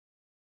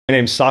My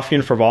name's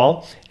Safian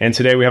Farval, and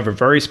today we have a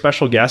very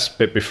special guest.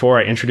 But before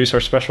I introduce our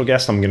special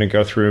guest, I'm going to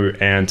go through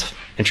and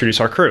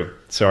introduce our crew.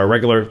 So our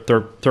regular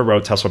third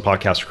row Tesla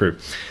podcast crew.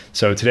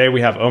 So today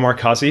we have Omar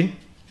Kazi,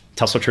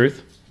 Tesla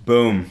Truth.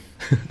 Boom.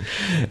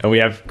 And we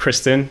have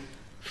Kristen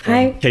from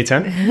Hi.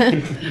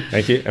 K10.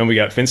 Thank you. And we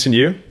got Vincent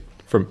Yu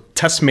from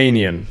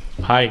Tasmanian.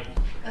 Hi.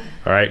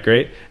 All right,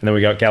 great. And then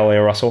we got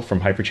Galileo Russell from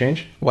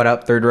Hyperchange. What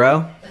up, third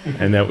row?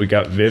 And then we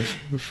got Viv,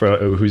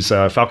 who's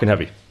Falcon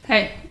Heavy.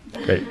 Hey.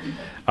 Great.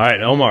 All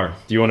right, Omar,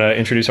 do you want to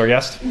introduce our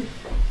guest?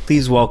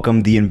 Please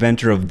welcome the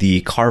inventor of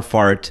the car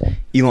fart,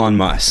 Elon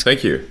Musk.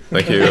 Thank you.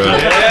 Thank you.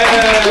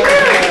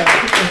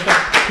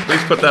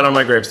 Please put that on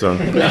my gravestone.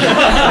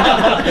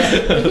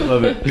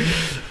 Love it.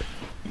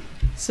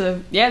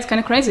 So, yeah, it's kind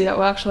of crazy that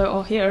we're actually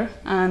all here.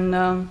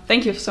 And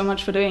thank you so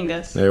much for doing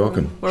this. You're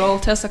welcome. We're all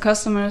Tesla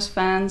customers,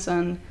 fans,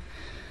 and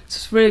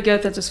it's really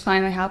good that it's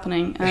finally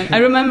happening. And I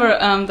remember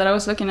that I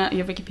was looking at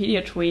your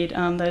Wikipedia tweet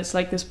that it's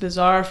like this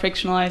bizarre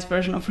fictionalized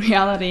version of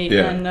reality.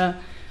 Yeah. And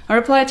I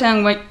replied to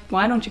him, like,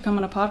 why don't you come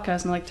on a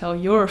podcast and like tell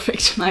your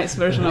fictionalized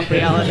version of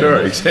reality?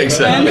 Sure,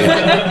 exactly.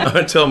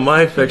 Until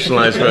my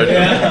fictionalized version.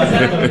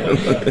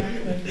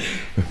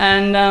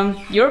 And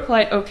you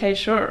replied, okay,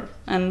 sure.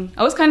 And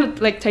I was kind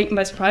of like taken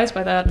by surprise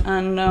by that.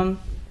 And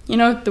you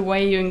know, the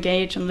way you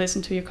engage and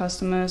listen to your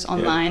customers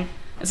online,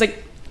 it's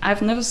like,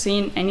 I've never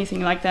seen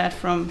anything like that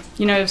from,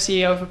 you know, a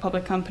CEO of a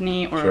public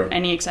company or Sure.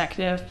 any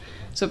executive.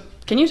 So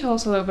can you tell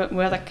us a little bit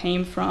where that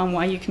came from,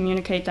 why you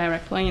communicate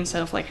directly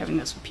instead of like having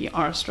this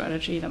PR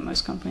strategy that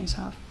most companies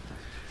have?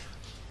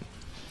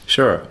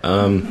 Sure.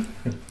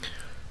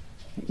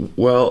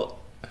 Well,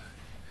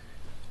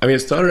 I mean,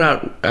 it started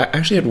out, I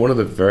actually had one of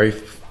the very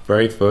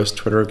first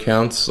Twitter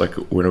accounts, like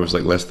when it was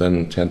like less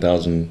than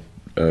 10,000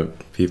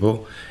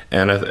 people.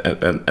 And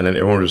then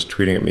everyone was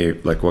tweeting at me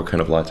like what kind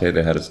of latte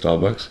they had at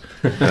Starbucks.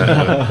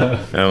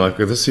 And I'm like,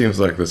 well, this seems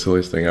like the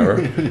silliest thing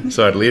ever.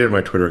 So I deleted my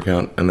Twitter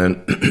account, and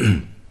then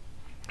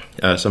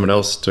someone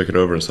else took it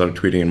over and started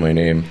tweeting in my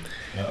name.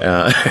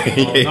 Yeah.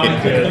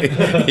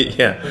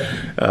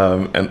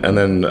 And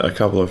then a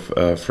couple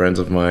of friends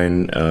of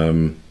mine,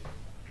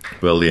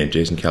 Will Lee and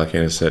Jason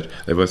Calcanis,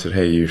 they both said,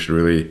 hey, you should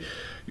really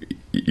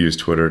use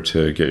Twitter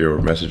to get your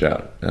message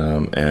out,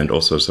 and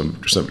also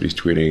somebody's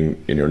tweeting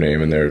in your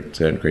name and they're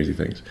saying crazy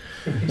things.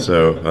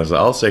 So I was like,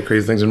 I'll say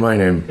crazy things in my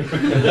name.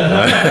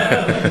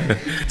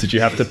 Did you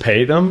have to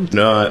pay them?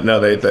 No,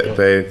 they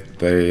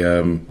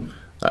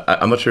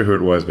I'm not sure who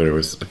it was, but it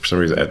was for some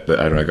reason I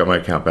don't know. I got my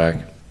account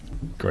back.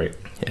 Great.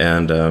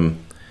 And then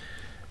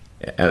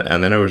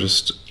I was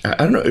just I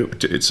don't know.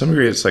 To some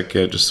degree, it's like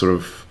just sort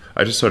of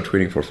I just started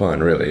tweeting for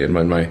fun, really. And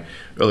my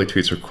early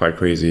tweets were quite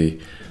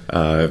crazy.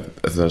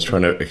 As I was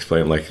trying to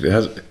explain, like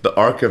the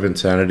arc of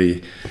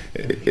insanity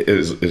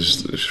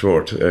is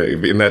short,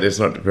 in that it's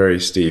not very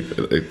steep,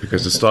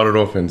 because it started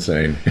off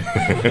insane,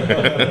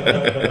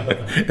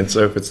 and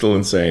so if it's still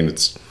insane,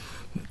 it's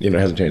it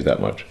hasn't changed that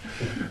much.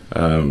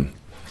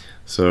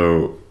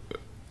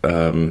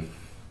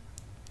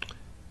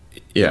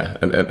 Yeah,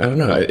 and I don't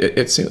know.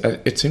 It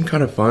seemed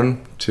kind of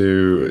fun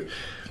to.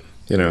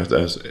 I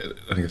think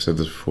I've said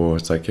this before.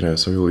 It's like, some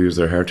people use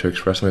their hair to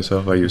express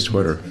myself. I use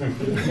Twitter.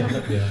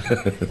 Yeah,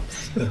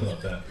 I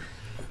love that.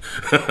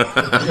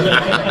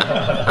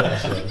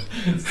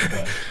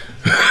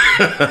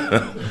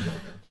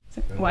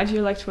 Why do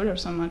you like Twitter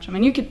so much? I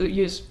mean, you could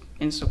use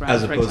Instagram,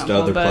 As for opposed to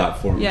example, other but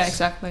platforms. Yeah,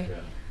 exactly.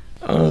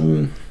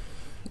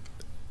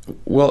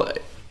 Well,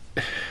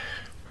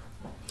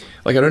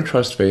 like I don't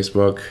trust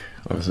Facebook,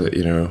 obviously,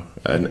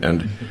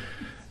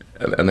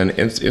 and then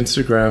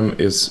Instagram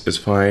is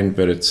fine,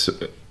 but it's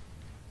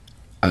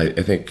I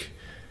think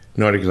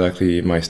not exactly my